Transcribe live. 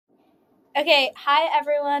Okay, hi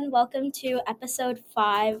everyone. Welcome to episode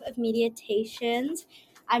 5 of Media-tations.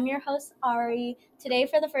 I'm your host, Ari. Today,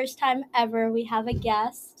 for the first time ever, we have a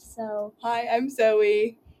guest. So, Hi, I'm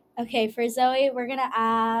Zoe. okay, for Zoe, we're going to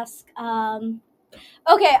ask.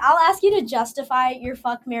 Okay, I'll ask you to justify your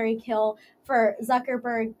fuck, marry, kill for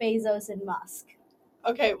Zuckerberg, Bezos, and Musk.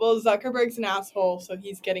 Okay, well, Zuckerberg's an asshole, so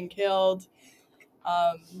he's getting killed.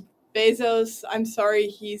 Bezos, I'm sorry,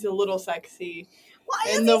 he's a little sexy.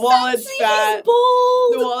 Why And is the he wallet's sexy? fat. He's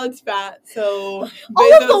bold. The wallet's fat, so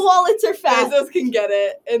All of the wallets are fat. Bezos can get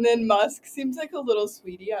it. And then Musk seems like a little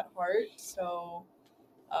sweetie at heart, so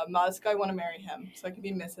Musk, I want to marry him, so I can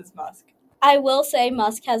be Mrs. Musk. I will say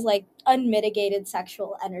Musk has like unmitigated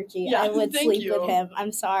sexual energy. Yeah, I would thank sleep you. with him.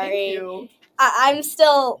 I'm sorry. Thank you. I'm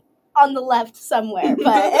still on the left somewhere, but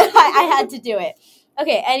I had to do it.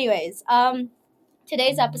 Okay, anyways,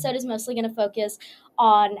 today's episode is mostly going to focus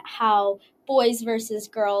on how boys versus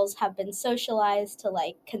girls have been socialized to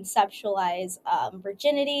like conceptualize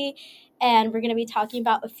virginity, and we're going to be talking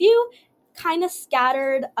about a few kind of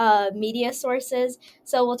scattered media sources.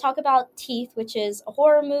 So we'll talk about Teeth, which is a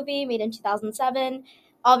horror movie made in 2007.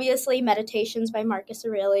 Obviously, Media-tations by Marcus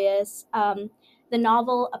Aurelias. The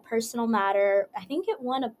novel A Personal Matter, I think it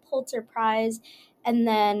won a Pulitzer Prize. And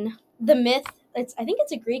then The Myth, I think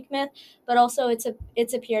it's a Greek myth, but also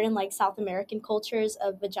it's appeared in like South American cultures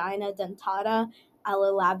of vagina, dentata. I'll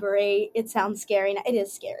elaborate. It sounds scary. It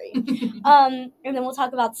is scary. And then we'll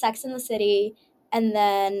talk about Sex in the City, and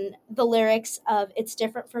then the lyrics of It's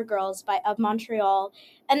Different for Girls by Of Montreal,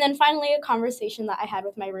 and then finally a conversation that I had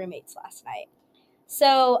with my roommates last night.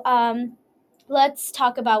 So let's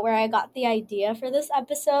talk about where I got the idea for this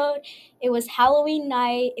episode. It was Halloween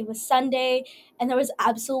night, it was Sunday, and there was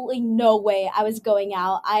absolutely no way I was going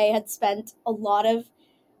out. I had spent a lot of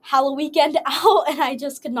Halloween weekend out and I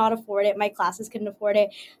just could not afford it. My classes couldn't afford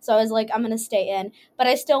it. So I was like, I'm going to stay in. But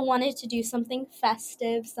I still wanted to do something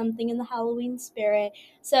festive, something in the Halloween spirit.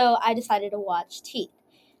 So I decided to watch Teeth.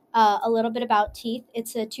 A little bit about Teeth.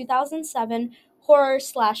 It's a 2007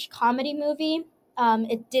 horror/comedy movie.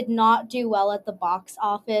 It did not do well at the box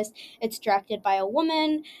office. It's directed by a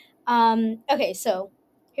woman. Okay, so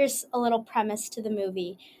here's a little premise to the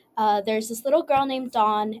movie. There's this little girl named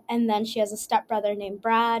Dawn, and then she has a stepbrother named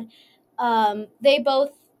Brad. They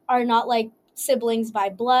both are not like siblings by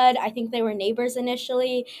blood. I think they were neighbors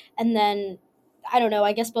initially, and then I don't know,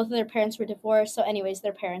 I guess both of their parents were divorced. So, anyways,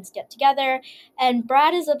 their parents get together. And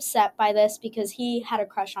Brad is upset by this because he had a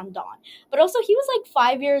crush on Dawn. But also, he was like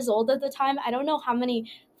 5 years old at the time. I don't know how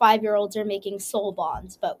many 5-year-olds are making soul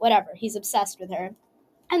bonds, but whatever. He's obsessed with her.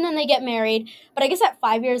 And then they get married. But I guess at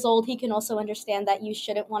 5 years old, he can also understand that you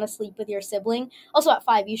shouldn't want to sleep with your sibling. Also, at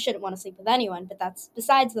 5, you shouldn't want to sleep with anyone, but that's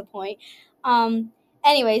besides the point.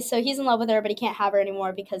 Anyway, so he's in love with her, but he can't have her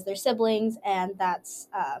anymore because they're siblings, and that's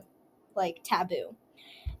like taboo.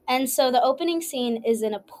 And so the opening scene is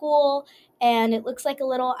in a pool, and it looks like a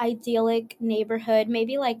little idyllic neighborhood,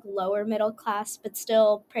 maybe like lower middle class, but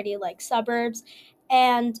still pretty like suburbs.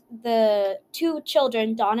 And the two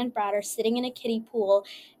children, Dawn and Brad, are sitting in a kiddie pool,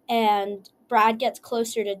 and Brad gets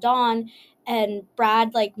closer to Dawn, and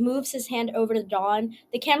Brad like moves his hand over to Dawn.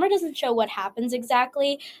 The camera doesn't show what happens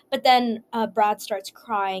exactly, but then Brad starts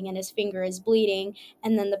crying and his finger is bleeding,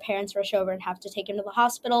 and then the parents rush over and have to take him to the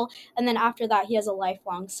hospital. And then after that, he has a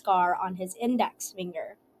lifelong scar on his index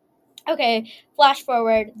finger. Okay, flash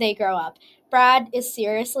forward, they grow up. Brad is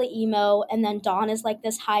seriously emo, and then Dawn is like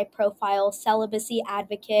this high-profile celibacy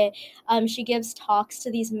advocate. She gives talks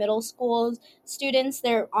to these middle school students.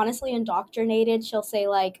 They're honestly indoctrinated. She'll say,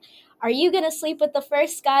 like, are you going to sleep with the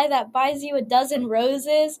first guy that buys you a dozen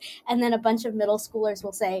roses? And then a bunch of middle schoolers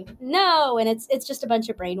will say, no, and it's just a bunch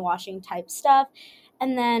of brainwashing type stuff.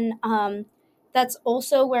 And then that's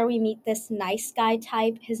also where we meet this nice guy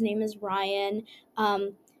type. His name is Ryan.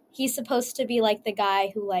 He's supposed to be like the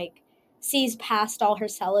guy who like sees past all her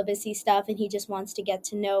celibacy stuff and he just wants to get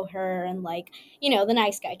to know her and like, the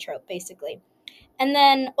nice guy trope basically. And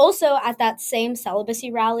then also at that same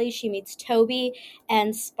celibacy rally, she meets Toby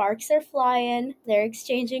and sparks are flying. They're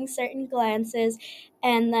exchanging certain glances.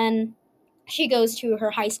 And then she goes to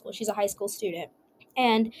her high school. She's a high school student.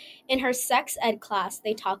 And in her sex ed class,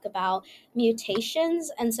 they talk about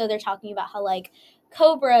mutations. And so they're talking about how like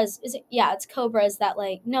cobras, it's cobras that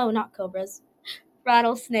like, no, not cobras,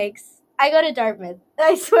 rattlesnakes. I go to Dartmouth.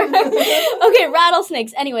 I swear. Okay,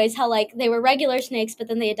 rattlesnakes. Anyways, how like they were regular snakes, but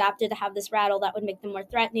then they adapted to have this rattle that would make them more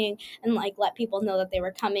threatening and like let people know that they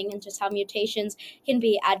were coming, and just how mutations can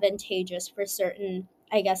be advantageous for certain,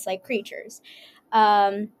 I guess, like creatures.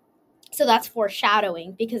 So that's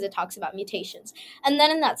foreshadowing because it talks about mutations. And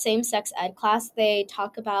then in that same sex ed class, they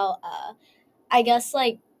talk about, I guess,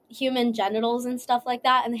 like human genitals and stuff like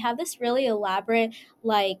that. And they have this really elaborate,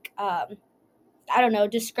 like, I don't know,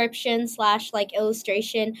 description slash like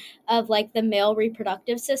illustration of like the male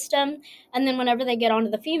reproductive system. And then whenever they get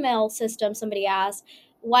onto the female system, somebody asks,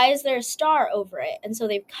 why is there a star over it? And so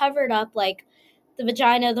they've covered up like the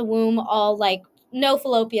vagina, the womb, all like no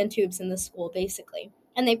fallopian tubes in the school, basically.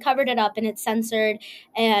 And they've covered it up and it's censored.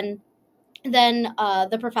 And then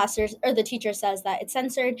the professors or the teacher says that it's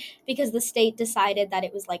censored because the state decided that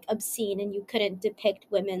it was like obscene and you couldn't depict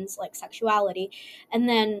women's like sexuality. And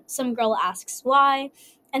then some girl asks why,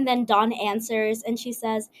 and then Dawn answers and she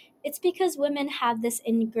says it's because women have this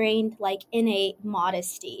ingrained like innate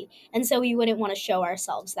modesty, and so we wouldn't want to show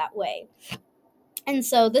ourselves that way. And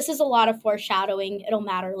so this is a lot of foreshadowing. It'll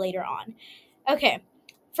matter later on. Okay.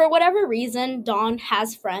 For whatever reason, Dawn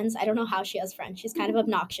has friends. I don't know how she has friends. She's kind of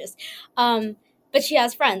obnoxious. But she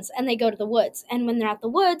has friends, and they go to the woods. And when they're at the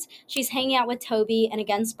woods, she's hanging out with Toby, and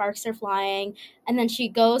again, sparks are flying. And then she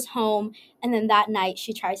goes home, and then that night,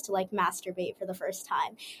 she tries to, like, masturbate for the first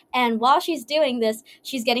time. And while she's doing this,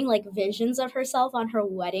 she's getting, like, visions of herself on her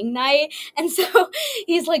wedding night. And so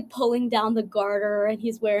he's, like, pulling down the garter, and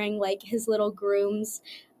he's wearing, like, his little groom's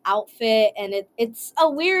outfit, and it's a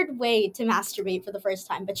weird way to masturbate for the first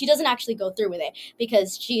time, but she doesn't actually go through with it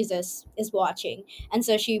because Jesus is watching. And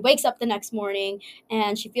so she wakes up the next morning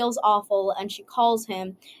and she feels awful and she calls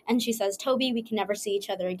him and she says, Toby, we can never see each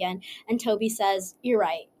other again. And Toby says, you're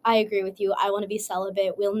right, I agree with you, I want to be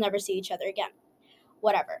celibate, we'll never see each other again.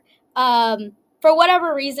 Whatever. For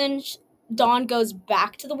whatever reason, Dawn goes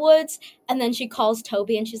back to the woods and then she calls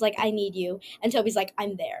Toby and she's like, I need you. And Toby's like,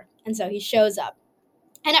 I'm there. And so he shows up.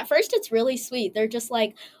 And at first, it's really sweet. They're just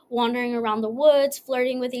like wandering around the woods,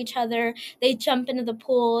 flirting with each other. They jump into the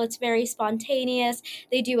pool. It's very spontaneous.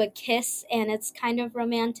 They do a kiss, and it's kind of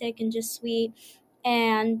romantic and just sweet.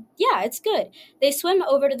 And yeah, it's good. They swim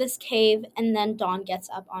over to this cave, and then Dawn gets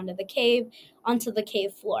up onto the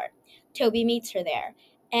cave floor. Toby meets her there.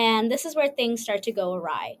 And this is where things start to go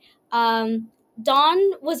awry.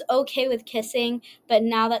 Dawn was okay with kissing, but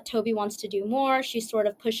now that Toby wants to do more, she's sort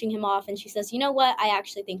of pushing him off and she says, you know what? I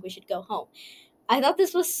actually think we should go home. I thought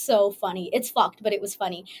this was so funny. It's fucked, but it was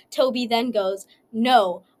funny. Toby then goes,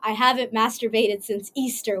 no, I haven't masturbated since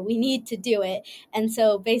Easter. We need to do it. And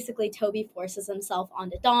so basically Toby forces himself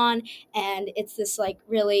onto Dawn, and it's this like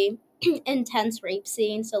really intense rape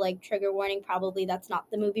scene. So like trigger warning, probably that's not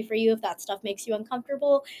the movie for you if that stuff makes you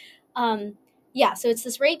uncomfortable. Yeah, so it's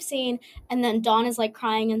this rape scene, and then Dawn is like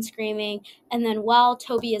crying and screaming, and then while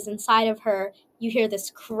Toby is inside of her, you hear this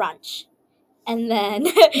crunch. And then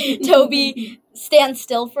Toby stands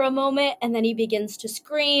still for a moment, and then he begins to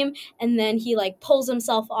scream, and then he like pulls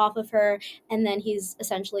himself off of her, and then he's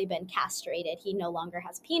essentially been castrated. He no longer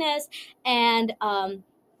has penis, and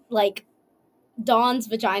like Dawn's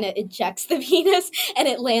vagina ejects the penis and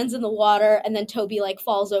it lands in the water, and then Toby like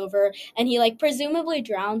falls over and he like presumably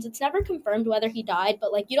drowns. It's never confirmed whether he died,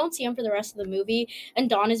 but like you don't see him for the rest of the movie, and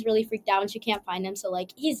Dawn is really freaked out and she can't find him, so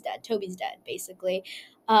like he's dead. Toby's dead basically.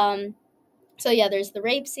 So yeah, there's the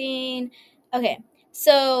rape scene. Okay,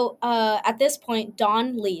 so at this point,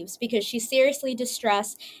 Dawn leaves because she's seriously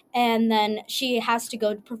distressed, and then she has to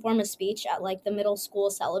go perform a speech at like the middle school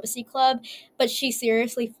celibacy club, but she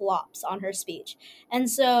seriously flops on her speech, and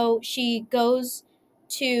so she decides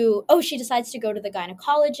to go to the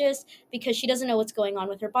gynecologist because she doesn't know what's going on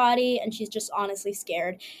with her body, and she's just honestly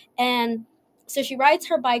scared, and so she rides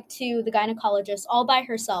her bike to the gynecologist all by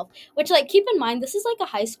herself, which like keep in mind this is like a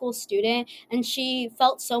high school student, and she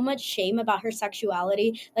felt so much shame about her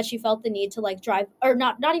sexuality that she felt the need to like drive, or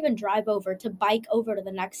not even drive over, to bike over to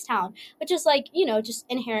the next town, which is like, you know, just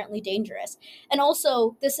inherently dangerous. And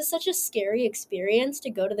also this is such a scary experience to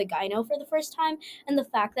go to the gyno for the first time, and the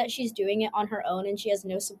fact that she's doing it on her own and she has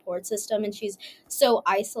no support system and she's so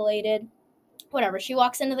isolated. Whatever, she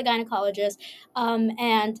walks into the gynecologist,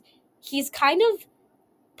 and he's kind of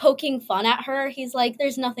poking fun at her. He's like,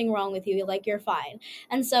 there's nothing wrong with you, like you're fine.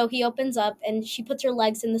 And so he opens up and she puts her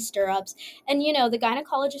legs in the stirrups, and you know, the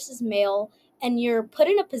gynecologist is male, and you're put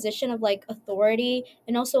in a position of like authority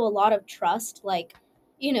and also a lot of trust. Like,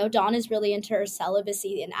 you know, Dawn is really into her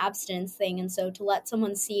celibacy and abstinence thing, and so to let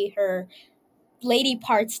someone see her lady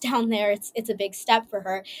parts down there, it's a big step for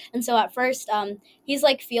her. And so at first he's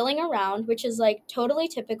like feeling around, which is like totally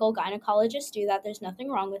typical, gynecologists do that, there's nothing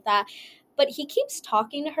wrong with that. But he keeps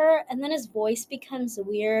talking to her, and then his voice becomes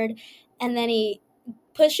weird, and then he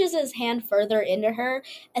pushes his hand further into her,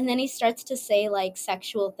 and then he starts to say like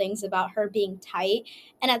sexual things about her being tight.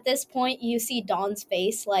 And at this point you see Dawn's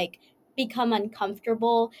face like become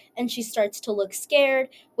uncomfortable and she starts to look scared,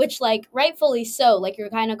 which, like, rightfully so. Like, your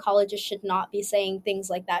gynecologist should not be saying things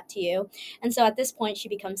like that to you. And so at this point she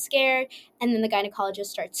becomes scared, and then the gynecologist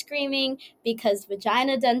starts screaming because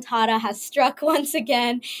vagina dentata has struck once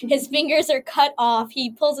again. His fingers are cut off.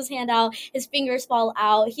 He pulls his hand out, his fingers fall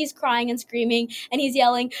out. He's crying and screaming, and he's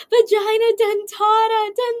yelling, vagina dentata,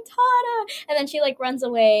 dentata. And then she, like, runs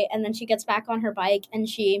away, and then she gets back on her bike and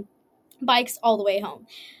she bikes all the way home.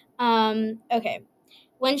 Okay.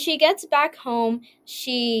 When she gets back home,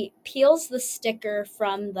 she peels the sticker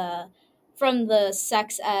from the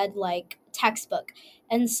sex ed, like, textbook.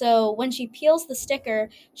 And so when she peels the sticker,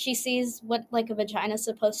 she sees what, like, a vagina is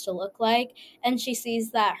supposed to look like, and she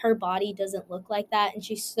sees that her body doesn't look like that, and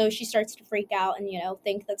she starts to freak out and,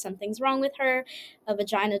 think that something's wrong with her, a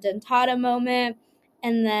vagina dentata moment.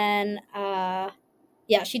 And then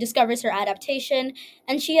she discovers her adaptation,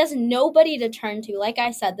 and she has nobody to turn to. Like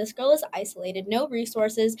I said, this girl is isolated, no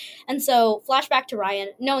resources. And so, flashback to Ryan.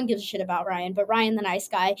 No one gives a shit about Ryan, but Ryan, the nice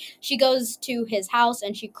guy, she goes to his house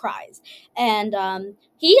and she cries. And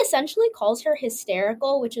he essentially calls her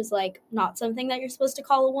hysterical, which is, like, not something that you're supposed to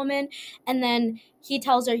call a woman. And then he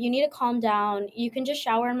tells her, you need to calm down. You can just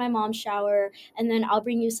shower in my mom's shower, and then I'll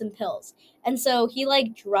bring you some pills. And so he,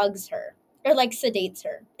 like, drugs her. Or, like, sedates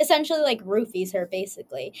her. Essentially, like, roofies her,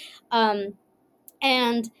 basically.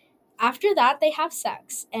 And after that, they have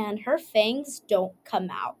sex. And her fangs don't come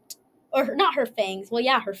out. Or, not her fangs. Well,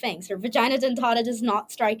 yeah, her fangs. Her vagina dentata does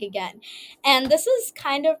not strike again. And this is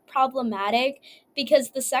kind of problematic because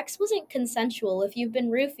the sex wasn't consensual. If you've been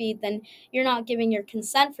roofied, then you're not giving your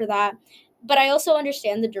consent for that. But I also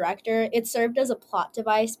understand the director. It served as a plot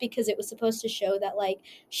device because it was supposed to show that, like,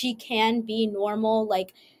 she can be normal.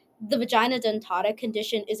 Like, the vagina dentata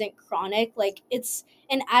condition isn't chronic. Like, it's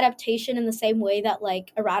an adaptation in the same way that,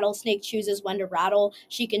 like, a rattlesnake chooses when to rattle.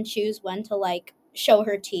 She can choose when to, like, show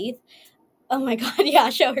her teeth. Oh my god,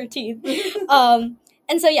 yeah, show her teeth.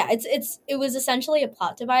 And so, yeah, it was essentially a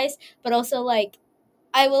plot device, but also, like,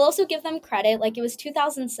 I will also give them credit. Like, it was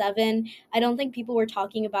 2007. I don't think people were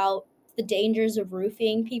talking about the dangers of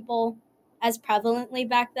roofing people as prevalently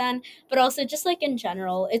back then, but also just, like, in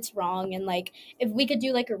general, it's wrong. And, like, if we could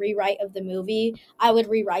do, like, a rewrite of the movie, I would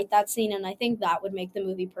rewrite that scene, and I think that would make the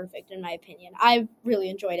movie perfect, in my opinion. I really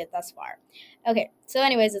enjoyed it thus far. Okay, so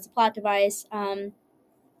anyways, it's a plot device.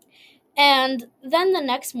 And then the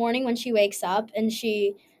next morning when she wakes up and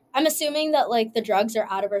I'm assuming that, like, the drugs are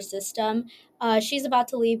out of her system. She's about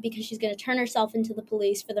to leave because she's going to turn herself into the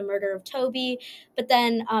police for the murder of Toby. But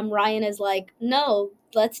then Ryan is like, no,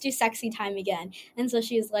 let's do sexy time again. And so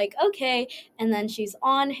she's like, okay. And then she's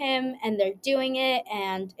on him and they're doing it.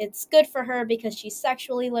 And it's good for her because she's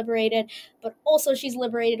sexually liberated. But also she's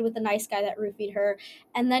liberated with the nice guy that roofied her.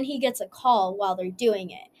 And then he gets a call while they're doing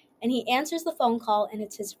it. And he answers the phone call, and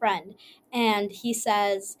it's his friend. And he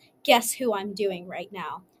says, guess who I'm doing right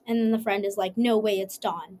now? And then the friend is like, no way, it's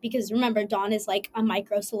Dawn. Because remember, Dawn is, like, a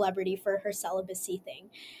micro celebrity for her celibacy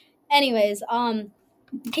thing. Anyways,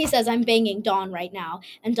 he says, I'm banging Dawn right now.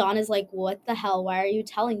 And Dawn is like, what the hell? Why are you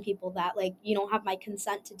telling people that? Like, you don't have my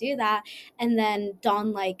consent to do that. And then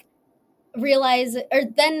Dawn, like,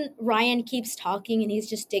 then Ryan keeps talking and he's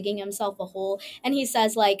just digging himself a hole, and he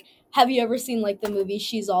says, like, have you ever seen, like, the movie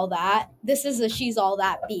She's All That? This is a She's All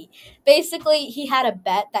That beat. Basically, he had a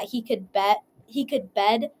bet that he could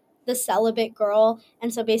bed the celibate girl,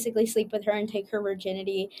 and so basically sleep with her and take her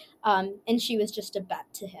virginity, and she was just a bet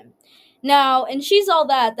to him. Now, in She's All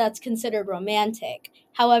That, that's considered romantic.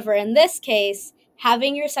 However, in this case,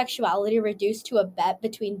 having your sexuality reduced to a bet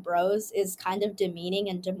between bros is kind of demeaning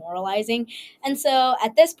and demoralizing. And so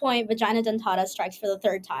at this point, vagina dentata strikes for the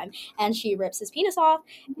third time, and she rips his penis off.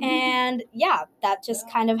 And yeah, that just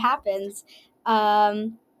kind of happens.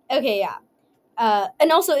 Okay, yeah.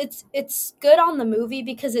 And also it's good on the movie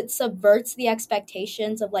because it subverts the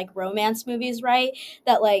expectations of, like, romance movies, right?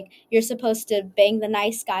 That, like, you're supposed to bang the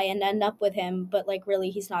nice guy and end up with him, but, like, really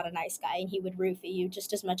he's not a nice guy and he would roofie you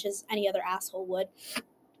just as much as any other asshole would.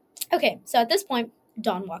 Okay, so at this point,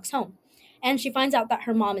 Dawn walks home and she finds out that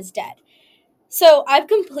her mom is dead. So I've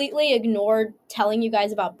completely ignored telling you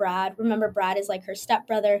guys about Brad. Remember, Brad is, like, her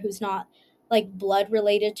stepbrother who's not, like, blood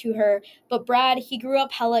related to her. But Brad, he grew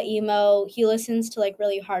up hella emo. He listens to, like,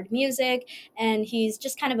 really hard music, and he's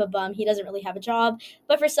just kind of a bum. He doesn't really have a job.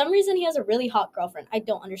 But for some reason, he has a really hot girlfriend. I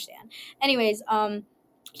don't understand. Anyways,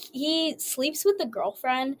 he sleeps with the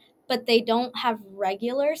girlfriend, but they don't have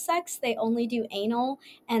regular sex. They only do anal,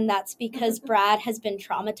 and that's because Brad has been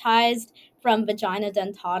traumatized from vagina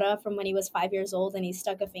dentata from when he was 5 years old and he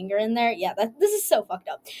stuck a finger in there. Yeah, this is so fucked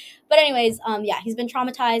up. But anyways, yeah, he's been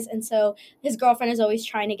traumatized, and so his girlfriend is always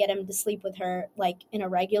trying to get him to sleep with her like in a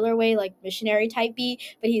regular way, like missionary type B.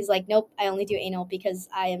 But he's like, nope, I only do anal because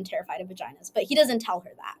I am terrified of vaginas. But he doesn't tell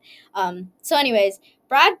her that. So anyways,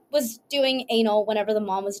 Brad was doing anal whenever the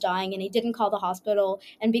mom was dying, and he didn't call the hospital,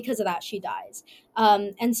 and because of that, she dies.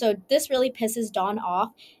 And so this really pisses Dawn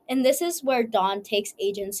off, and this is where Dawn takes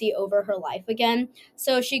agency over her life again.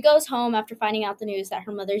 So she goes home after finding out the news that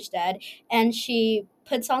her mother's dead, and she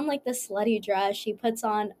puts on like this slutty dress, she puts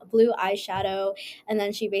on blue eyeshadow, and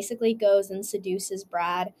then she basically goes and seduces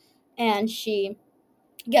Brad, and she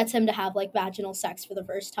gets him to have like vaginal sex for the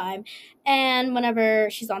first time. And whenever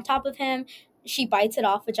she's on top of him, she bites it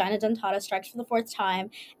off. Vagina dentata strikes for the fourth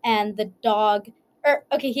time, and the dog. Or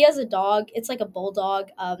okay, he has a dog. It's like a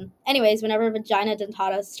bulldog. Anyways, whenever vagina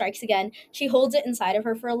dentata strikes again, she holds it inside of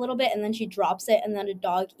her for a little bit, and then she drops it, and then a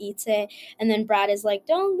dog eats it. And then Brad is like,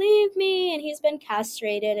 "Don't leave me," and he's been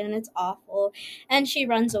castrated, and it's awful. And she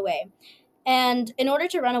runs away. And in order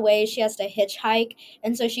to run away, she has to hitchhike.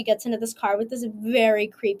 And so she gets into this car with this very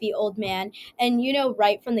creepy old man. And you know,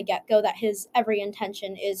 right from the get go, that his every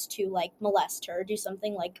intention is to like molest her, do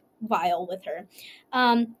something like vile with her.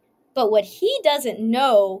 But what he doesn't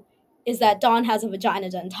know is that Dawn has a vagina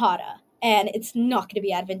dentata. And it's not going to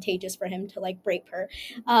be advantageous for him to like rape her.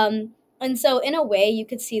 And so, in a way, you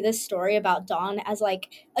could see this story about Dawn as like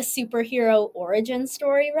a superhero origin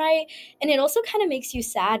story, right? And it also kind of makes you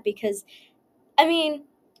sad because I mean,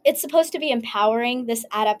 it's supposed to be empowering, this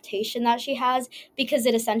adaptation that she has, because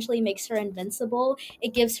it essentially makes her invincible.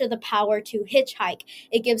 It gives her the power to hitchhike.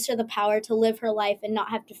 It gives her the power to live her life and not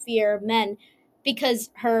have to fear men because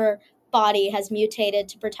her body has mutated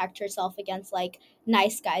to protect herself against like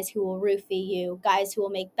nice guys who will roofie you, guys who will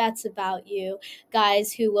make bets about you,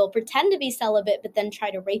 guys who will pretend to be celibate but then try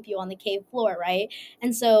to rape you on the cave floor, right?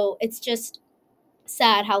 And so it's just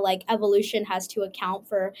sad how like evolution has to account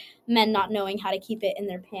for men not knowing how to keep it in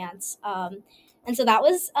their pants. And so that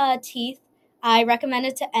was Teeth. I recommend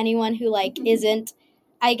it to anyone who like isn't,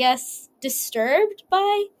 I guess, disturbed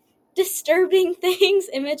by disturbing things,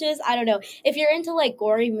 images. I don't know. If you're into like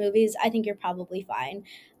gory movies, I think you're probably fine.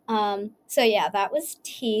 So yeah, that was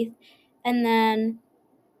Teeth. And then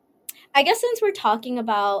I guess since we're talking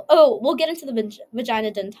about, oh, we'll get into the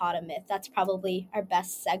vagina dentata myth. That's probably our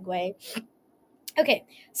best segue. Okay,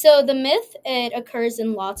 so the myth, it occurs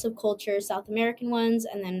in lots of cultures, South American ones,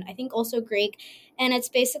 and then I think also Greek, and it's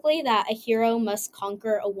basically that a hero must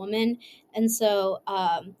conquer a woman, and so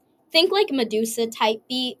think like Medusa type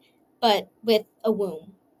beat, but with a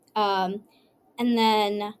womb. And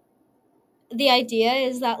then the idea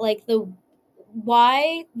is that like the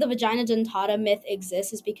why the vagina dentata myth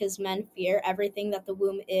exists is because men fear everything that the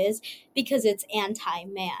womb is because it's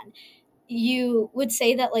anti-man. You would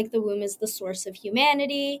say that like the womb is the source of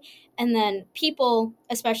humanity, and then people,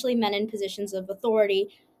 especially men in positions of authority,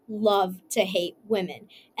 love to hate women,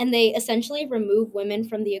 and they essentially remove women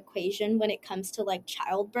from the equation when it comes to like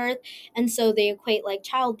childbirth. And so they equate like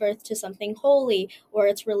childbirth to something holy, or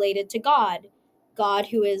it's related to God,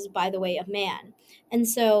 who is, by the way, a man. And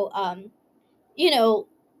so you know,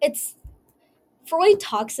 it's Freud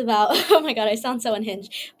talks about, oh my god, I sound so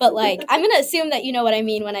unhinged, but like, I'm going to assume that you know what I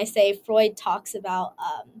mean when I say Freud talks about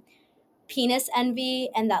penis envy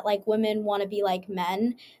and that like women want to be like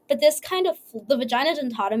men. But this kind of, the vagina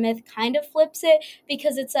dentata myth kind of flips it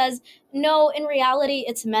because it says, no, in reality,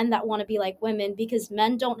 it's men that want to be like women because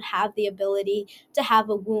men don't have the ability to have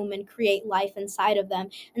a womb and create life inside of them.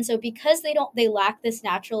 And so because they lack this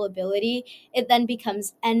natural ability, it then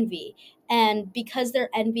becomes envy. And because they're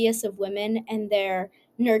envious of women and their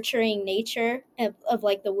nurturing nature of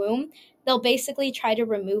like the womb, they'll basically try to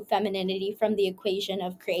remove femininity from the equation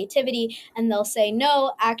of creativity, and they'll say,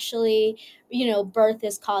 no, actually, birth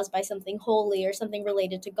is caused by something holy or something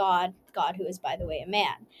related to God, who is, by the way, a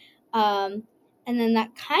man. And then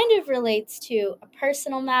that kind of relates to a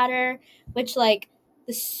personal matter, which, like,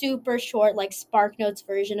 the super short, like, Spark Notes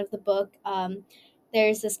version of the book,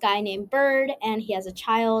 there's this guy named Bird, and he has a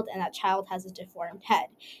child, and that child has a deformed head.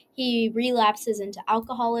 He relapses into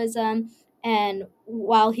alcoholism, and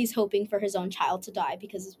while he's hoping for his own child to die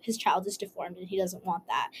because his child is deformed and he doesn't want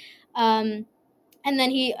that. And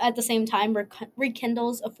then he, at the same time,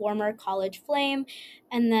 rekindles a former college flame,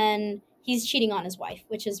 and then he's cheating on his wife,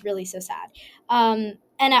 which is really so sad. And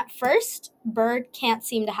at first, Bird can't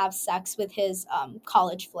seem to have sex with his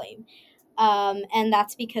college flame. And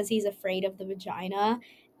that's because he's afraid of the vagina.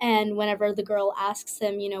 And whenever the girl asks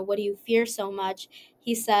him, what do you fear so much?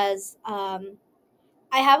 He says,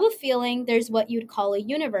 I have a feeling there's what you'd call a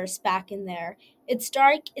universe back in there. It's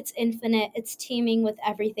dark, it's infinite, it's teeming with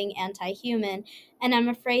everything anti human, and I'm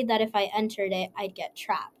afraid that if I entered it, I'd get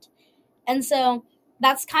trapped. And so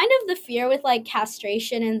that's kind of the fear with like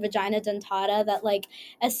castration and vagina dentata, that like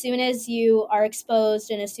as soon as you are exposed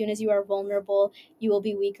and as soon as you are vulnerable, you will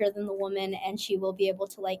be weaker than the woman and she will be able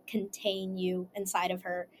to like contain you inside of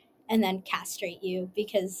her and then castrate you,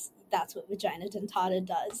 because that's what vagina dentata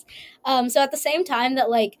does. So at the same time that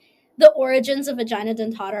like the origins of vagina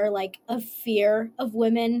dentata are like a fear of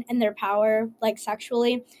women and their power, like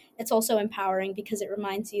sexually, it's also empowering because it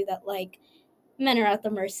reminds you that like men are at the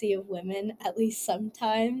mercy of women, at least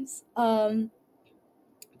sometimes. But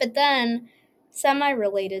then, semi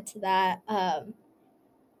related to that,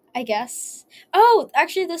 I guess. Oh,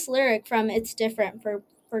 actually, this lyric from "It's Different for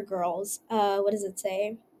Girls." What does it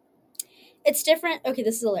say? It's different. Okay,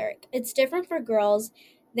 this is a lyric. It's different for girls.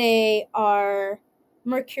 They are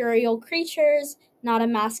mercurial creatures, not a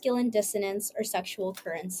masculine dissonance or sexual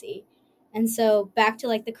currency. And so back to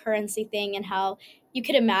like the currency thing and how you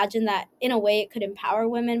could imagine that in a way it could empower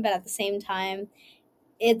women, but at the same time,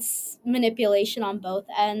 it's manipulation on both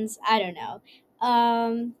ends. I don't know.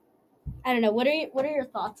 I don't know. What are your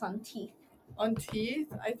thoughts on teeth? On teeth,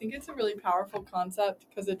 I think it's a really powerful concept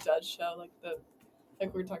because it does show like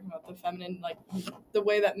we were talking about the feminine, like the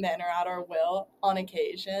way that men are at our will on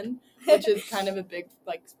occasion, which is kind of a big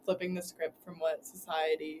like flipping the script from what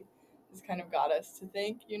society has kind of got us to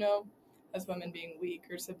think, as women being weak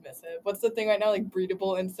or submissive. What's the thing right now, like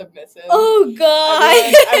breedable and submissive? Oh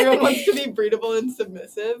god. Everyone wants to be breedable and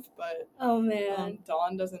submissive, but oh man,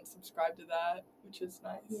 Dawn doesn't subscribe to that, which is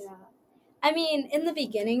nice. Yeah. I mean, in the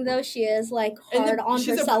beginning though, she is like hard on her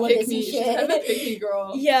she's celibacy she's shit. kind of a picky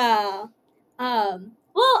girl. Yeah.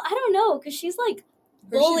 Well, I don't know, because she's like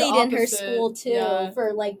bullied in her school too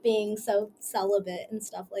for like being so celibate and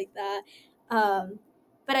stuff like that.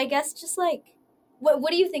 But I guess just like,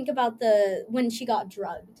 what do you think about when she got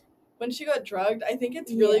drugged? When she got drugged, I think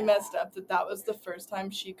it's really messed up that was the first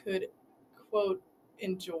time she could, quote,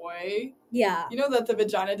 enjoy. Yeah. That the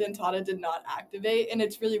vagina dentata did not activate, and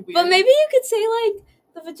it's really weird. But maybe you could say like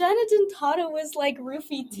the vagina dentata was like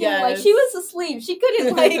roofie too. Yes. Like she was asleep. She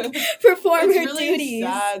couldn't like perform her really duties.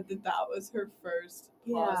 It's sad that was her first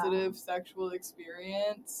positive sexual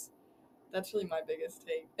experience. That's really my biggest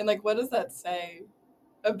take. And like, what does that say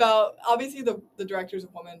about, obviously the director's a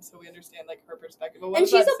woman, so we understand like her perspective. But what does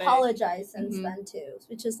she's that say? Apologized since then too,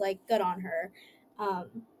 which is like good on her. I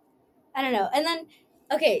don't know. And then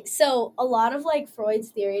okay, so a lot of like Freud's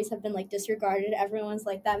theories have been like disregarded. Everyone's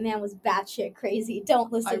like, that man was batshit crazy.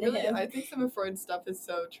 Don't listen to him. I think some of Freud's stuff is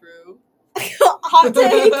so true. Hot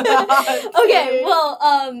take. Okay,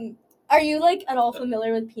 well, are you like at all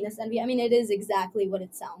familiar with penis envy? I mean, it is exactly what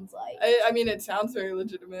it sounds like. I mean, it sounds very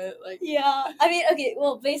legitimate. Like, yeah. I mean, okay.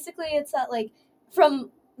 Well, basically, it's that like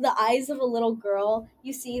from the eyes of a little girl,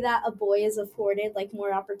 you see that a boy is afforded like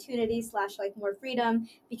more opportunity / like more freedom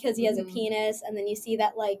because he has a penis, and then you see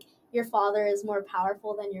that like your father is more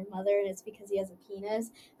powerful than your mother, and it's because he has a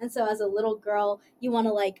penis. And so as a little girl, you want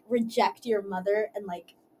to like reject your mother and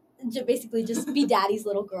like basically just be daddy's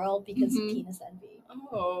little girl because penis envy.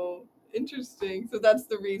 Oh, interesting. So that's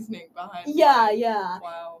the reasoning behind it. Yeah.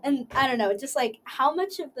 Wow. And I don't know, just like how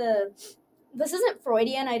much of this isn't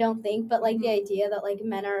Freudian, I don't think, but like the idea that like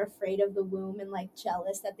men are afraid of the womb and like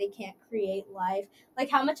jealous that they can't create life. Like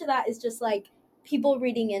how much of that is just like people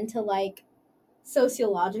reading into like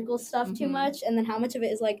sociological stuff too much, and then how much of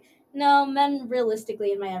it is like, no, men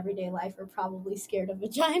realistically in my everyday life are probably scared of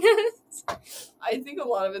vaginas. I think a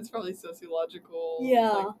lot of it's probably sociological. Yeah.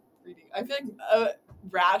 Like, reading. I feel like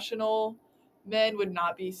rational men would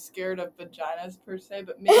not be scared of vaginas per se,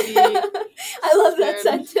 but maybe I love that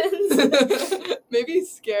sentence. Maybe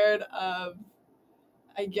scared of,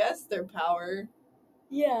 I guess, their power.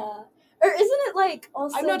 Yeah. Or isn't it like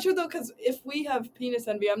also... I'm not sure though, because if we have penis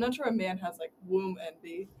envy, I'm not sure a man has like womb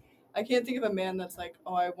envy. I can't think of a man that's like,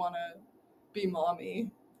 oh, I want to be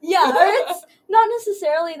mommy. Yeah, or it's not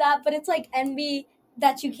necessarily that, but it's like envy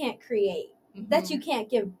that you can't create, that you can't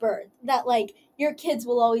give birth, that like your kids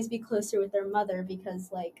will always be closer with their mother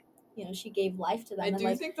because like, you know, she gave life to them. I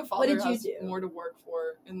do think the father has more to work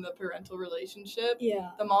for in the parental relationship.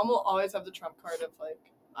 Yeah. The mom will always have the trump card of like,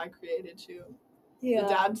 I created you. Yeah. The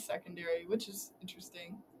dad's secondary, which is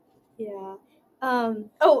interesting. Yeah.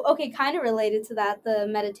 Okay, kind of related to that, the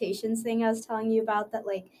meditations thing I was telling you about, that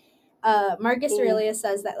like Marcus Aurelias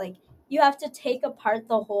says that like you have to take apart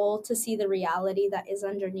the whole to see the reality that is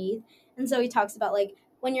underneath. And so he talks about like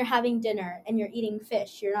when you're having dinner and you're eating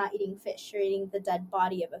fish, you're not eating fish, you're eating the dead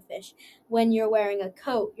body of a fish. When you're wearing a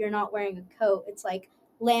coat, you're not wearing a coat. It's like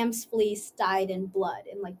lamb's fleece dyed in blood,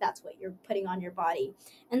 and like that's what you're putting on your body.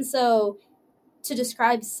 And so to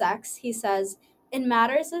describe sex, he says, in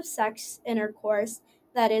matters of sex intercourse,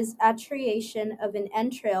 that is attriation of an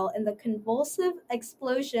entrail and the convulsive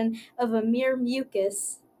explosion of a mere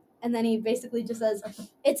mucus. And then he basically just says,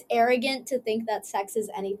 it's arrogant to think that sex is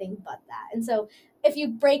anything but that. And so if you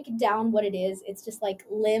break down what it is, it's just like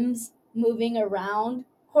limbs moving around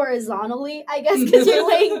horizontally, I guess, because you're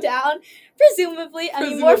laying down, presumably. I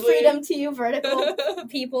mean, more freedom to you vertical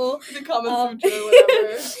people. The Kama Sutra,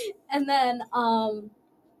 whatever. And then,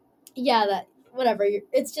 yeah, that, whatever,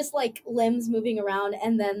 it's just, like, limbs moving around,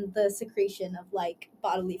 and then the secretion of, like,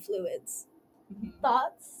 bodily fluids. Mm-hmm.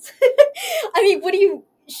 Thoughts? I mean,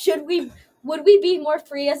 would we be more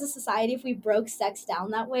free as a society if we broke sex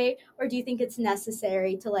down that way? Or do you think it's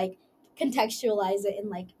necessary to, like, contextualize it in,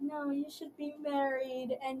 like, no, you should be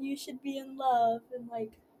married, and you should be in love, and,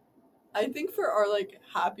 like... I think for our, like,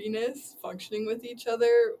 happiness functioning with each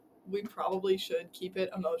other, we probably should keep it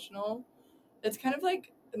emotional. It's kind of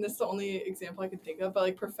like, and this is the only example I can think of, but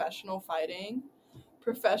like professional fighting.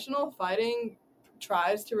 Professional fighting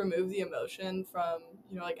tries to remove the emotion from,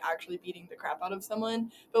 you know, like actually beating the crap out of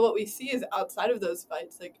someone. But what we see is outside of those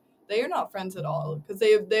fights, like they are not friends at all because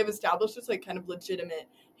they've established this like kind of legitimate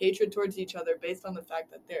hatred towards each other based on the fact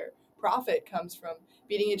that their profit comes from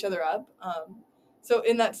beating each other up. So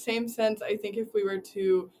in that same sense, I think if we were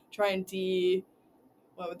to try and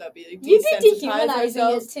what would that be? Like, you'd be desensitize dehumanizing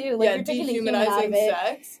ourselves. it too. Like, Yeah, you're taking the human out of dehumanizing it.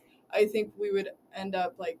 sex. I think we would end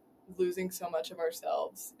up like losing so much of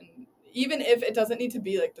ourselves. And even if it doesn't need to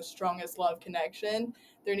be like the strongest love connection,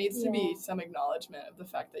 there needs to be some acknowledgement of the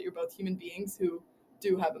fact that you're both human beings who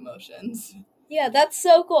do have emotions. Yeah, that's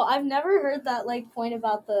so cool. I've never heard that like point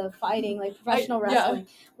about the fighting, like professional wrestling.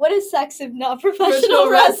 Yeah. What is sex if not professional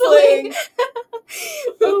wrestling?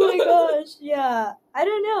 Oh my gosh, yeah. I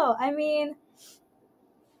don't know. I mean,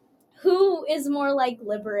 who is more like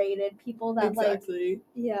liberated? People that exactly. Like,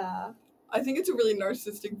 yeah. I think it's a really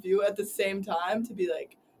narcissistic view at the same time to be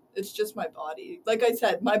like, it's just my body. Like I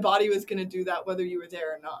said, my body was going to do that whether you were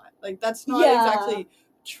there or not. Like, that's not exactly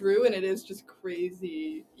true, and it is just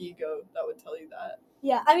crazy ego that would tell you that.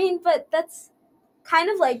 Yeah, I mean, but that's kind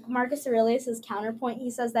of like Marcus Aurelias' counterpoint.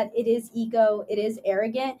 He says that it is ego, it is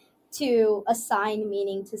arrogant to assign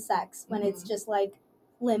meaning to sex when it's just like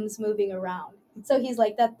limbs moving around. So he's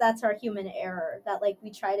like, that's our human error, that like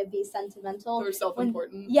we try to be sentimental or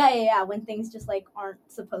self-important. When things just like aren't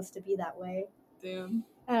supposed to be that way. Damn.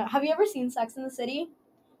 Have you ever seen Sex and the City?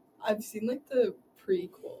 I've seen like the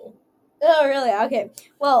prequel. Oh, really? Okay.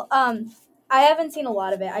 Well, I haven't seen a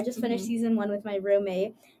lot of it. I just finished season 1 with my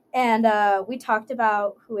roommate, and we talked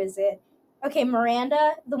about, who is it? Okay,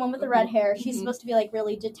 Miranda, the one with the red hair. She's supposed to be like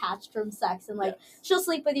really detached from sex, and like she'll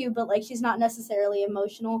sleep with you, but like she's not necessarily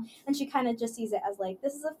emotional, and she kind of just sees it as like,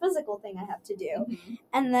 this is a physical thing I have to do.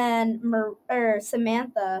 And then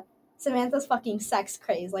Samantha's fucking sex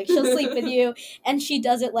craze. Like, she'll sleep with you, and she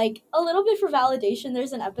does it, like, a little bit for validation.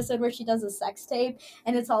 There's an episode where she does a sex tape,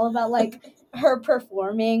 and it's all about, like, her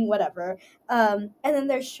performing, whatever. And then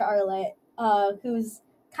there's Charlotte, who's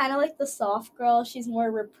kind of like the soft girl. She's more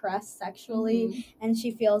repressed sexually, and she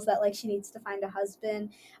feels that, like, she needs to find a husband.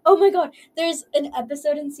 Oh, my God. There's an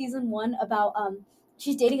episode in season 1 about,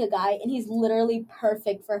 she's dating a guy, and he's literally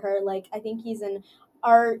perfect for her. Like, I think he's an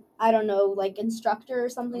art, I don't know, like instructor or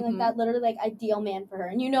something like that. Literally, like, ideal man for her.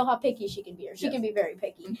 And you know how picky she can be, or she can be very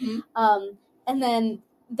picky. And then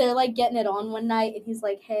they're like getting it on one night, and he's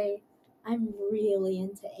like, hey, I'm really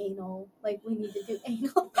into anal. Like, we need to do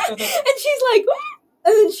anal. And she's like, what?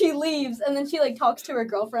 And then she leaves, and then she like talks to her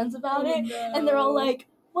girlfriends about it, and they're all like,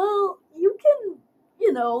 well, you can,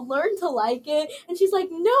 you know, learn to like it. And she's like,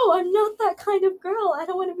 no, I'm not that kind of girl. I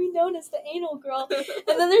don't want to be known as the anal girl.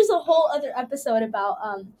 And then there's a whole other episode about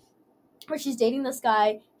where she's dating this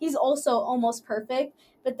guy. He's also almost perfect,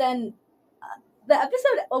 but then the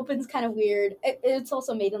episode opens kind of weird. It's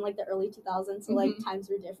also made in like the early 2000s, so like times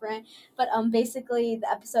were different. But basically the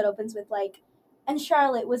episode opens with like, and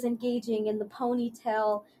Charlotte was engaging in the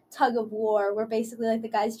ponytail tug of war, where basically like the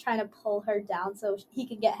guy's trying to pull her down so he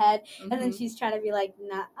can get head, and then she's trying to be like,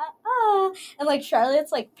 nah, and like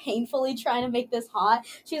Charlotte's like painfully trying to make this hot.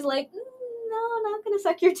 She's like, no, I'm not gonna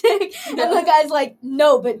suck your dick, and the guy's like,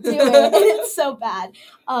 no, but do it. And it's so bad.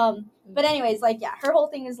 But anyways, like, yeah, her whole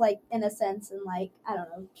thing is like innocence and like, I don't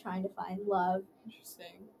know, trying to find love.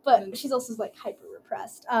 Interesting. But she's also like hyper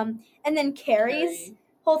repressed. And then Carrie's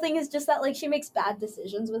whole thing is just that like she makes bad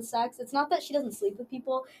decisions with sex. It's not that she doesn't sleep with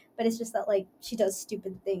people, but it's just that like she does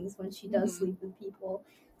stupid things when she does sleep with people.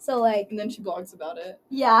 So, like... And then she blogs about it.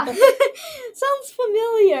 Yeah. Sounds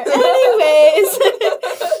familiar. Anyways.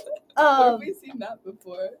 Where have we seen that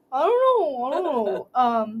before? I don't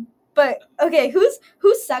know. But, okay,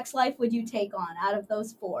 whose sex life would you take on out of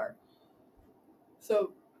those four?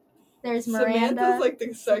 So... There's Miranda. Samantha's like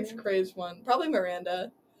the sex-crazed one. Probably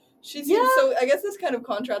Miranda. She seems so... I guess this kind of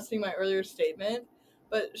contrasting my earlier statement,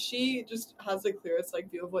 but she just has the clearest like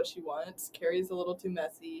view of what she wants. Carrie's a little too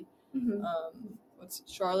messy. Mm-hmm. What's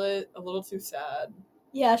Charlotte? A little too sad.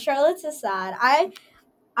 Yeah, Charlotte's a sad.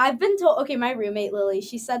 I've been told... Okay, my roommate, Lily,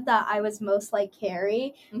 she said that I was most like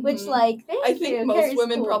Carrie, which, like, thank you. I think most Carrie's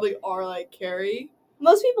women cool. probably are like Carrie.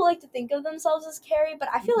 Most people like to think of themselves as Carrie, but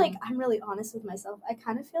I feel like I'm really honest with myself. I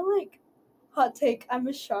kind of feel like, hot take, I'm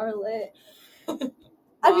a Charlotte.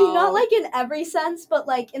 I mean, not like in every sense, but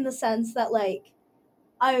like in the sense that like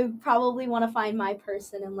I probably want to find my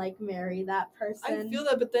person and like marry that person. I feel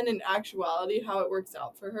that, but then in actuality, how it works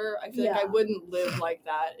out for her, I feel like I wouldn't live like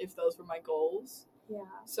that if those were my goals. Yeah.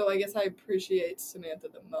 So I guess I appreciate Samantha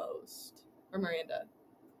the most. Or Miranda.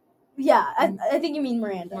 Yeah, I think you mean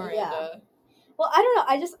Miranda. Yeah. Well, I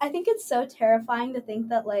don't know. I think it's so terrifying to think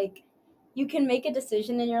that, like, you can make a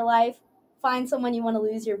decision in your life, find someone you want to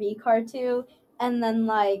lose your V card to, and then,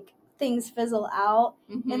 like, things fizzle out,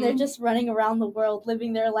 and they're just running around the world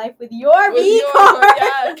living their life with your V card.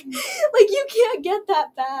 Yeah. Like, you can't get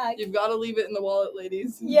that back. You've got to leave it in the wallet,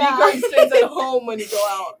 ladies. Yeah. V card stays at home when you go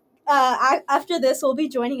out. After this, we'll be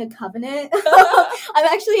joining a covenant. I'm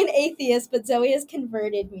actually an atheist, but Zoe has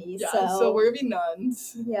converted me. Yeah, so we're going to be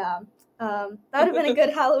nuns. Yeah. That would have been a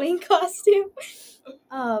good Halloween costume.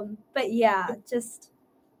 But yeah, just,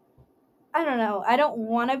 I don't know. I don't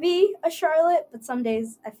want to be a Charlotte, but some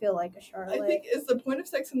days I feel like a Charlotte. I think it's the point of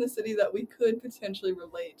Sex in the City that we could potentially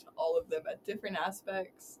relate to all of them at different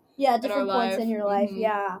aspects. Yeah, different points in your life.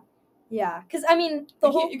 Yeah. Yeah. Because, I mean,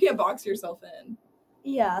 you can't box yourself in.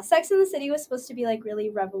 Yeah, Sex in the City was supposed to be, like, really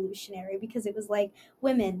revolutionary because it was, like,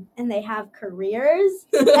 women, and they have careers,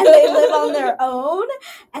 and they live on their own,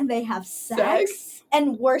 and they have sex,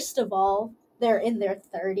 and worst of all, they're in their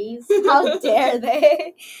 30s. How dare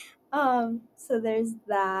they? So there's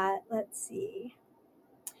that. Let's see.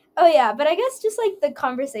 Oh, yeah, but I guess just, like, the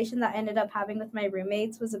conversation that I ended up having with my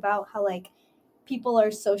roommates was about how, like, people are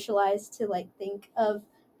socialized to, like, think of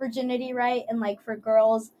virginity, right? And, like, for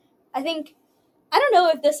girls, I think... I don't know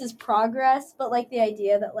if this is progress, but, like, the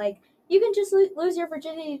idea that, like, you can just lose your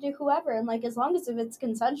virginity to whoever, and, like, as long as if it's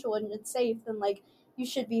consensual and it's safe, then, like, you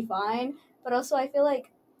should be fine. But also I feel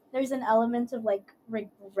like there's an element of, like,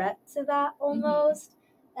 regret to that almost.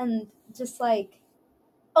 And just, like,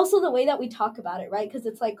 also the way that we talk about it, right? Because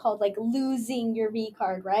it's, like, called, like, losing your V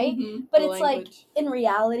card, right? But it's, like, in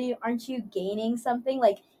reality, aren't you gaining something?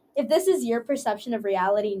 Like, if this is your perception of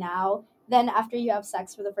reality now, then after you have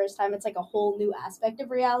sex for the first time, it's like a whole new aspect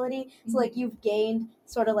of reality. So, like, you've gained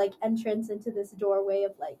sort of, like, entrance into this doorway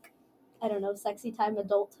of, like, I don't know, sexy time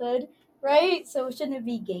adulthood, right? So shouldn't it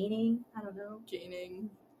be gaining? I don't know. Gaining.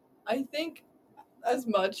 I think as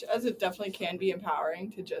much as it definitely can be empowering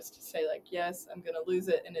to just say, like, yes, I'm going to lose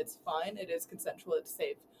it and it's fine. It is consensual. It's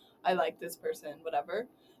safe. I like this person, whatever.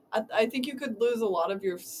 I think you could lose a lot of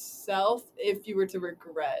yourself if you were to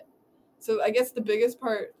regret. So I guess the biggest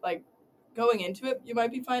part, like, going into it, you might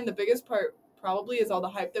be fine. The biggest part probably is all the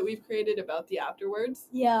hype that we've created about the afterwards.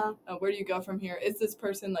 Yeah. Where do you go from here? Is this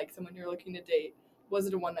person, like, someone you're looking to date? Was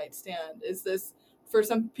it a one-night stand? Is this, for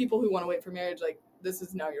some people who want to wait for marriage, like, this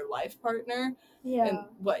is now your life partner? Yeah. And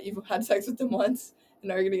what, you've had sex with them once and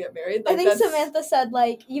are you going to get married? Like, I think Samantha said,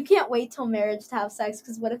 like, you can't wait till marriage to have sex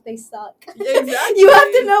because what if they suck? Exactly. You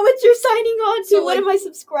have to know what you're signing on to. So, what like, am I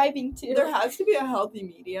subscribing to? There has to be a healthy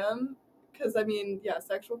medium. Because, I mean, yeah,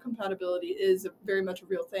 sexual compatibility is very much a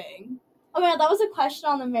real thing. Oh, man, that was a question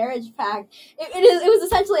on the marriage pact. It was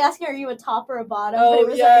essentially asking, are you a top or a bottom? Oh, but it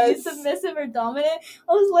was like, are you submissive or dominant?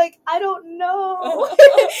 I was like, I don't know.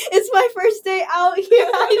 It's my first day out here.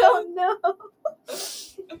 I don't know.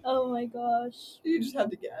 Oh, my gosh. You just had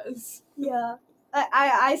to guess. Yeah.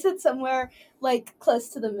 I said somewhere, like, close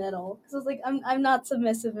to the middle. Because I was like, I'm not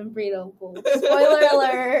submissive and breedable. Spoiler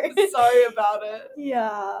alert. Sorry about it.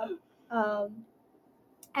 Yeah.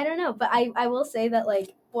 I don't know, but I will say that,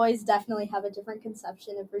 like, boys definitely have a different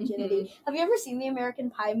conception of virginity. Have you ever seen the American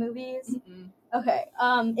Pie movies? Okay.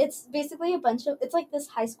 It's basically it's like this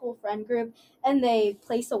high school friend group, and they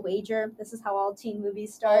place a wager. This is how all teen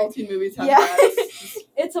movies start. All teen movies have that.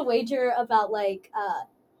 It's a wager about, like,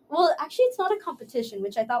 well, actually, it's not a competition,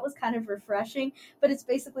 which I thought was kind of refreshing, but it's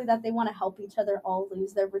basically that they want to help each other all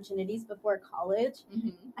lose their virginities before college.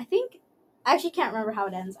 I actually can't remember how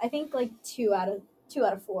it ends. I think, like, two out of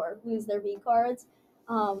 4 lose their V cards.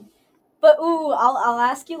 But I'll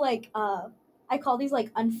ask you like I call these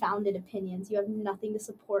like unfounded opinions. You have nothing to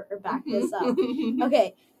support or back this up.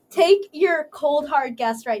 Okay, take your cold hard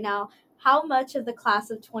guess right now. How much of the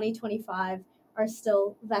class of 2025 are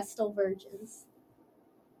still Vestal virgins?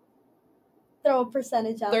 Throw a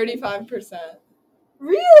percentage out. 35%.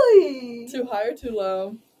 Really? Too high or too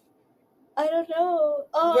low? I don't know.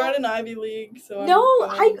 We're at an Ivy League, so no,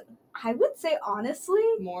 I'm I would say honestly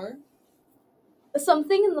more.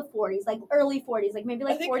 Something in the 40s, like early 40s, like maybe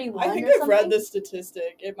like 41 I think or I've something. read this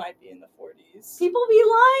statistic. It might be in the 40s. People be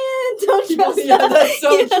lying. Don't trust Yeah, that. that's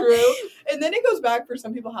so Yeah. true. And then it goes back for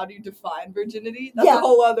some people, how do you define virginity? That's a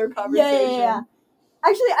whole other conversation. Yeah.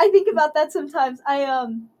 Actually, I think about that sometimes. I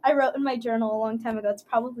wrote in my journal a long time ago. It's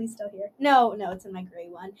probably still here. No, it's in my gray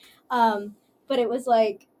one. But it was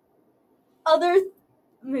like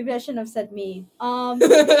maybe I shouldn't have said me. What was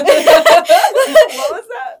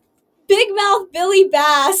that? Big Mouth Billy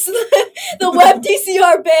Bass, the web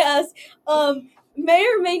DCR bass, may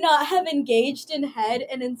or may not have engaged in head,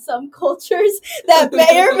 and in some cultures that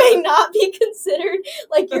may or may not be considered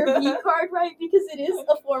like your V card, right? Because it is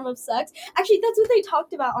a form of sex. Actually, that's what they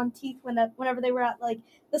talked about on Teeth whenever they were at like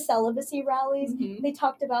the celibacy rallies. Mm-hmm. They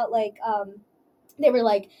talked about like they were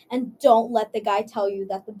like, and don't let the guy tell you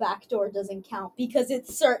that the back door doesn't count, because it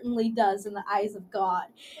certainly does in the eyes of God.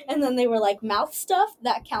 And then they were like, mouth stuff,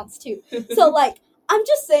 that counts too. So like, I'm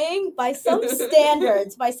just saying, by some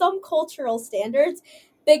standards, by some cultural standards,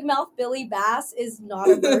 Big Mouth Billy Bass is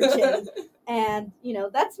not a virgin. And,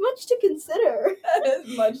 that's much to consider. That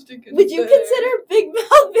is much to consider. Would you consider Big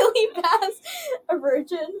Mouth Billy Bass a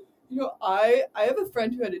virgin? I have a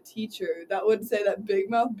friend who had a teacher that would say that Big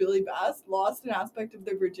Mouth Billy Bass lost an aspect of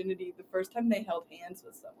their virginity the first time they held hands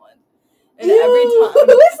with someone. And every time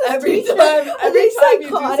you do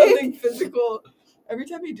something physical, every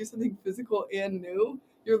time you do something physical and new,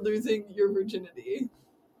 you're losing your virginity.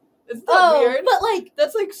 Isn't that weird? But like,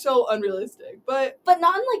 that's like so unrealistic. But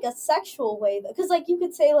not in like a sexual way though, because like you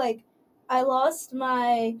could say like, I lost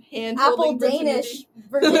my apple Danish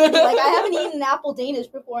virginity. Like, I haven't eaten apple Danish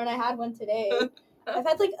before, and I had one today. I've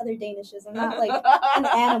had, like, other Danishes. I'm not, like, an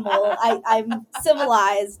animal. I'm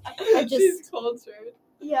civilized. She's cultured.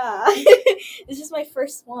 Yeah. It's just my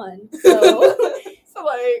first one, so. So,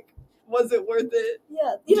 like, was it worth it?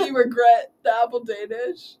 Yeah. Do you regret the apple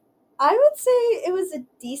Danish? I would say it was a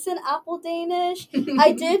decent apple Danish.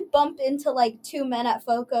 I did bump into like two men at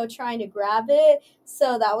Foco trying to grab it,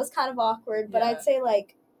 so that was kind of awkward. But I'd say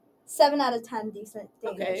like 7 out of 10 decent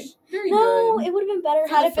Danish. Okay, very good. No, it would have been better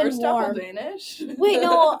had it been warm. Apple Danish? Wait,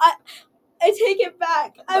 no, I take it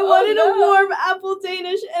back. I wanted a warm apple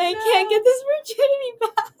Danish, and I can't get this virginity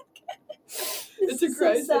back. It's a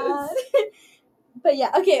crisis. So sad. But yeah,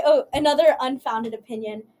 okay. Oh, another unfounded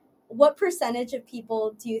opinion. What percentage of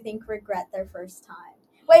people do you think regret their first time?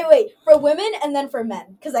 Wait, for women and then for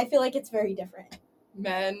men, because I feel like it's very different.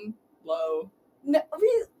 Men, low. No,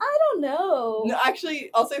 I don't know. No, actually,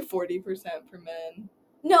 I'll say 40% for men.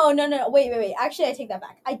 No. Wait. Actually, I take that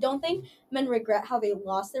back. I don't think men regret how they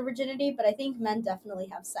lost their virginity, but I think men definitely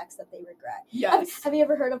have sex that they regret. Yes. Have you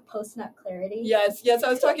ever heard of post-nut clarity? Yes. I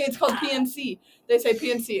was talking. It's called PNC. They say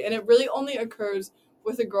PNC, and it really only occurs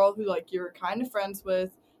with a girl who like you're kind of friends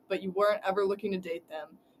with, but you weren't ever looking to date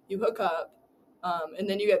them. You hook up, and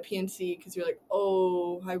then you get PNC because you're like,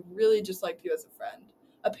 oh, I really just liked you as a friend.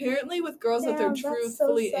 Apparently, with girls that they're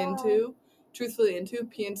truthfully into,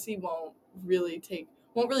 PNC won't really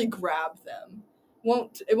grab them.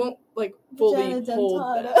 It won't like fully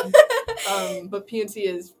hold them. But PNC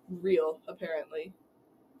is real, apparently.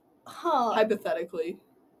 Huh. Hypothetically.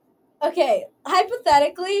 Okay,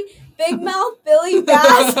 hypothetically, Big Mouth Billy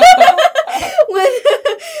Bass,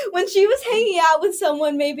 when she was hanging out with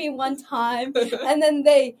someone maybe one time, and then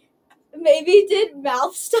they maybe did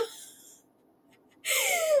mouth stuff,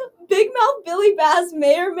 Big Mouth Billy Bass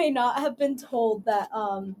may or may not have been told that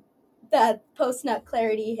that post-nut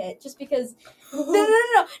clarity hit, just because no,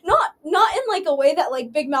 not in like a way that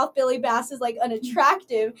like Big Mouth Billy Bass is like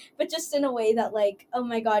unattractive, but just in a way that like, oh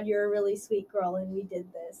my god, you're a really sweet girl and we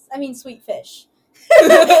did this. I mean, sweet fish.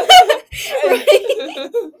 Right?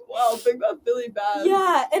 Wow, Big Mouth Billy Bass.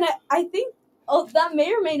 Yeah, and I think that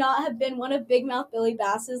may or may not have been one of Big Mouth Billy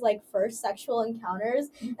Bass's like first sexual encounters,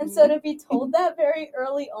 and so to be told that very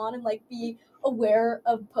early on and like be aware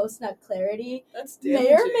of post-nut clarity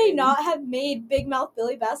may or may not have made Big Mouth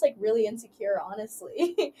Billy Bass like really insecure,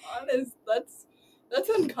 honestly. That's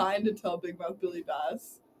unkind to tell Big Mouth Billy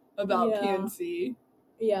Bass about PNC.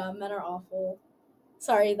 Yeah, men are awful.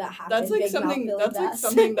 Sorry that happened. That's like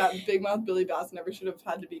something that Big Mouth Billy Bass never should have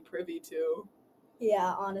had to be privy to.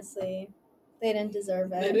 Yeah, honestly. They didn't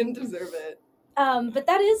deserve it. They didn't deserve it. But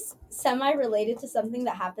that is semi-related to something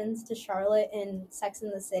that happens to Charlotte in Sex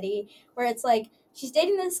and the City, where it's like she's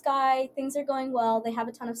dating this guy, things are going well, they have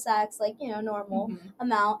a ton of sex, like, you know, normal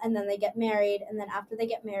amount, and then they get married, and then after they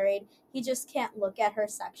get married, he just can't look at her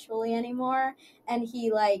sexually anymore, and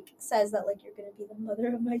he, like, says that, like, you're gonna be the mother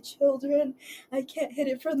of my children, I can't hit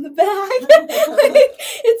it from the back, like,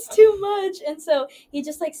 it's too much, and so he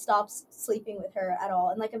just, like, stops sleeping with her at all,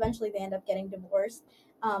 and, like, eventually they end up getting divorced.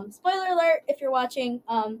 Spoiler alert if you're watching.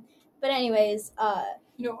 But anyways,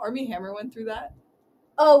 You know, Armie Hammer went through that.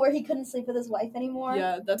 Oh, where he couldn't sleep with his wife anymore?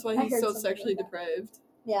 Yeah, that's why he's so sexually depraved.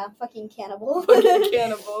 Yeah, fucking cannibal. Fucking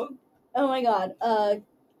cannibal. Oh my god.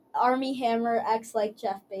 Armie Hammer X like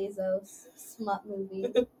Jeff Bezos. Smut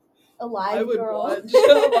movie. Alive I would Girl. watch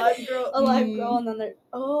Alive Girl. Alive Girl, and then they're...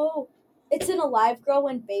 Oh! It's an Alive Girl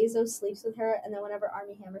when Bezos sleeps with her, and then whenever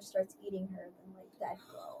Armie Hammer starts eating her, then, like, dead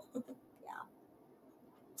girl.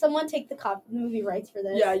 Someone take the movie rights for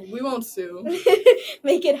this. Yeah, we won't sue.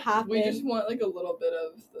 Make it happen. We just want, like, a little bit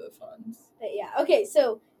of the funds. But yeah, okay,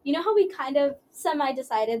 so, you know how we kind of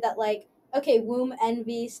semi-decided that, like, okay, womb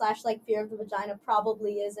envy / like, fear of the vagina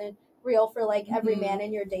probably isn't real for, like, every man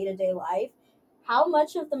in your day-to-day life? How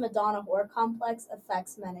much of the Madonna whore complex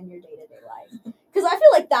affects men in your day-to-day life? Because I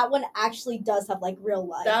feel like that one actually does have, like, real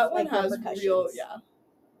life. That one like, has real, yeah.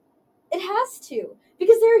 It has to.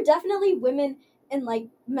 Because there are definitely women in, like,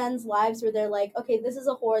 men's lives where they're like, okay, this is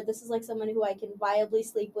a whore, this is, like, someone who I can viably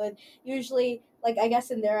sleep with. Usually, like, I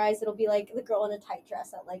guess in their eyes, it'll be, like, the girl in a tight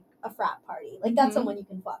dress at, like, a frat party. Like, that's someone you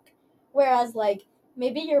can fuck. Whereas, like,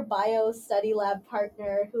 maybe your bio study lab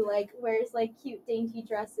partner who, like, wears, like, cute, dainty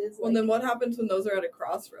dresses. Well, like, then what happens when those are at a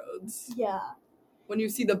crossroads? Yeah. When you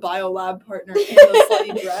see the bio lab partner in the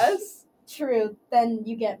slutty dress? True. Then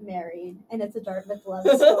you get married, and it's a Dartmouth love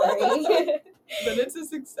story. Then it's a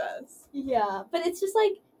success. Yeah, but it's just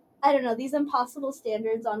like, I don't know, these impossible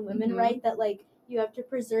standards on women, right? That, like, you have to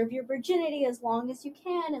preserve your virginity as long as you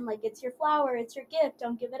can, and, like, it's your flower, it's your gift,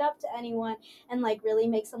 don't give it up to anyone, and, like, really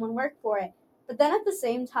make someone work for it. But then at the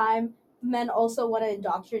same time, men also want to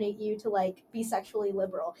indoctrinate you to, like, be sexually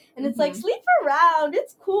liberal. And it's like, sleep around,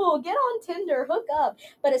 it's cool, get on Tinder, hook up.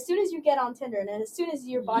 But as soon as you get on Tinder, and as soon as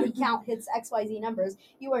your body count hits XYZ numbers,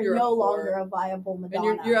 you're no longer a viable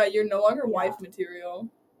Madonna. And you're no longer wife material.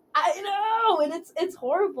 I know, and it's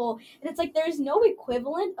horrible, and it's like there's no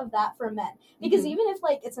equivalent of that for men, because even if,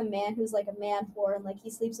 like, it's a man who's, like, a man whore and, like, he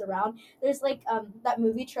sleeps around, there's, like, that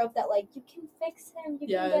movie trope that, like, you can fix him, you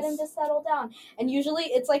can get him to settle down, and usually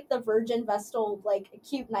it's, like, the virgin vestal, like,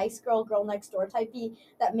 cute nice girl next door typey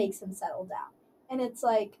that makes him settle down, and it's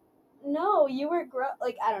like, no, you were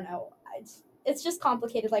like, I don't know, it's just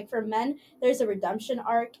complicated. Like, for men there's a redemption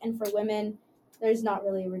arc, and for women there's not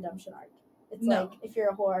really a redemption arc. It's like, if you're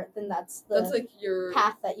a whore, then that's like your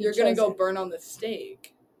path that you're gonna go burn on the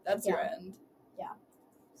stake. That's your end. Yeah,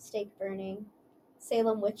 stake burning,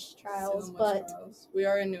 Salem witch trials. Trials. We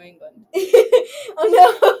are in New England.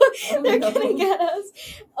 Oh no, they're gonna get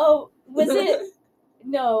us. Oh, was it?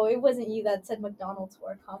 No, it wasn't you that said McDonald's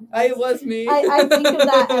whore complex. It was me. I think of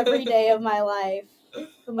that every day of my life.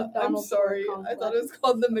 The McDonald's I'm sorry. I thought it was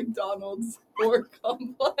called the McDonald's whore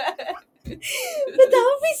complex. But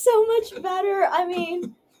that would be so much better. I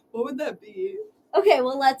mean, what would that be? Okay,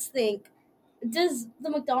 well, let's think. Does the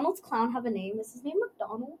McDonald's clown have a name? Is his name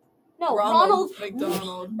McDonald? No, Ronald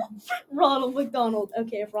McDonald. Ronald McDonald.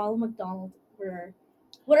 Okay, if Ronald McDonald were...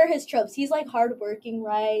 What are his tropes? He's, like, hardworking,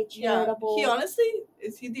 right? Charitable. Yeah. He honestly,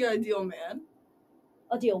 is he the ideal man?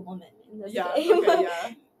 Ideal woman in this game. Okay,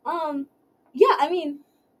 yeah. Yeah, I mean,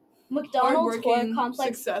 McDonald's hardworking,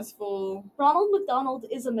 complex. Successful. Ronald McDonald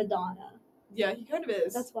is a Madonna. Yeah, he kind of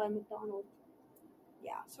is. That's why McDonald.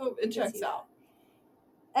 Yeah. So it checks out.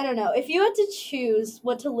 I don't know. If you had to choose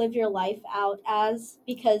what to live your life out as,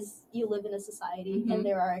 because you live in a society and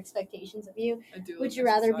there are expectations of you, would you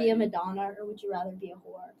rather be a Madonna or would you rather be a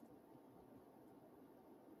whore?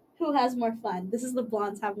 Who has more fun? This is the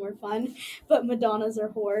blondes have more fun, but Madonnas are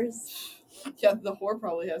whores. Yeah, the whore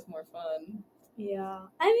probably has more fun. Yeah.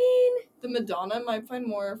 I mean... The Madonna might find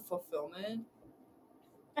more fulfillment.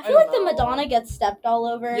 I feel like the Madonna gets stepped all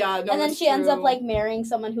over. Yeah, no, and then she ends up, like, marrying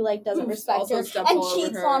someone who, like, doesn't respect her and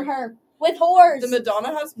cheats on her with whores. The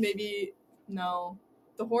Madonna has maybe... No.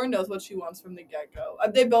 The whore knows what she wants from the get-go.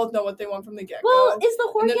 They both know what they want from the get-go. Well, is the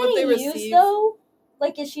whore getting used, though?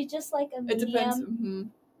 Like, is she just, like, a medium? It depends.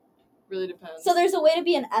 Really depends. So there's a way to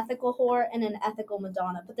be an ethical whore and an ethical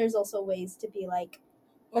Madonna, but there's also ways to be, like,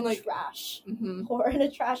 trash whore and a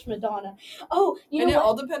trash Madonna. Oh, you know what? And it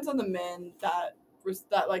all depends on the men that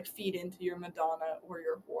like feed into your Madonna or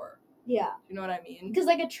your whore. Yeah. You know what I mean? Because,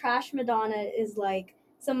 like, a trash Madonna is, like,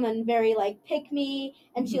 someone very, like, pick me,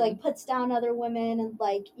 and she, like, puts down other women and,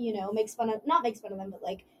 like, you know, not makes fun of them, but,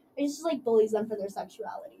 like, it just, like, bullies them for their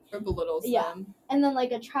sexuality. Or belittles Yeah. them. And then,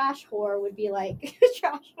 like, a trash whore would be, like,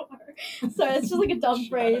 trash whore. Sorry, it's just, like, a dumb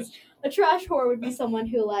phrase. A trash whore would be someone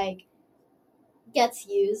who, like, gets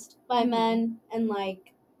used by men and, like,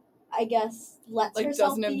 I guess lets like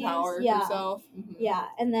herself doesn't be empower used. herself. Yeah,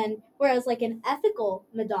 and then whereas like an ethical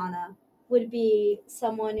Madonna would be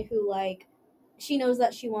someone who like she knows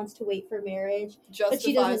that she wants to wait for marriage, but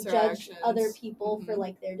she doesn't judge actions. other people for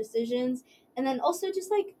like their decisions. And then also just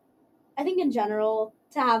like I think in general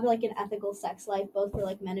to have like an ethical sex life both for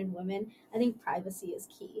like men and women, I think privacy is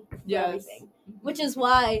key for everything. Which is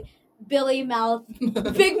why Big Mouth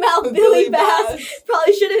Billy Bass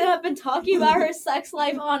probably shouldn't have been talking about her sex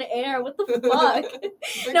life on air. What the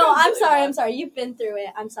fuck? No, I'm sorry. You've been through it.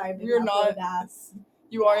 I'm sorry, Big Mouth Billy Bass.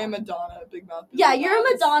 You are a Madonna, Big Mouth Billy Yeah, you're a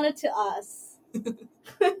Madonna to us.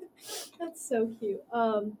 That's so cute.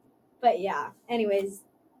 But yeah. Anyways,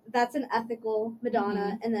 that's an ethical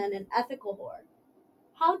Madonna and then an ethical whore.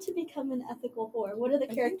 How to become an ethical whore? What are the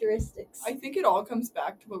characteristics? I think it all comes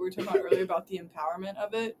back to what we were talking about earlier about the empowerment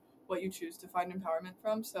of it, what you choose to find empowerment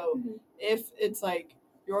from. So if it's like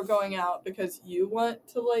you're going out because you want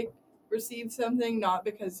to like receive something, not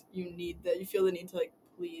because you feel the need to like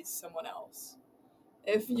please someone else.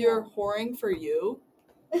 If you're whoring for you,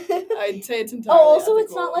 I'd say it's entirely also ethical.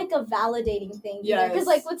 It's not like a validating thing either. Because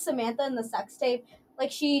like with Samantha in the sex tape,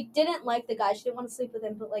 like she didn't like the guy, she didn't want to sleep with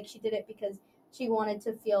him, but like she did it because she wanted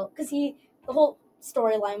to feel, because the whole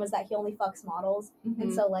storyline was that he only fucks models,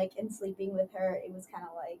 and so like in sleeping with her, it was kind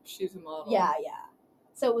of like she's a model. Yeah.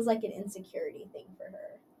 So it was like an insecurity thing for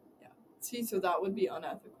her. Yeah. See, so that would be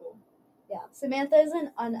unethical. Yeah, Samantha is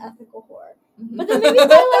an unethical whore, but then maybe by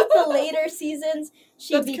like the later seasons,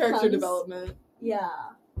 That's character development. Yeah.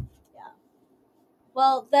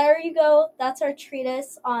 Well, there you go. That's our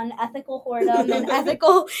treatise on ethical whoredom and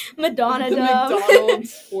ethical Madonna-dom. The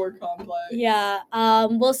McDonald's whore complex. Yeah.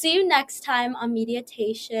 We'll see you next time on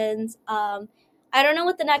Media-tations. I don't know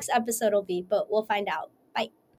what the next episode will be, but we'll find out.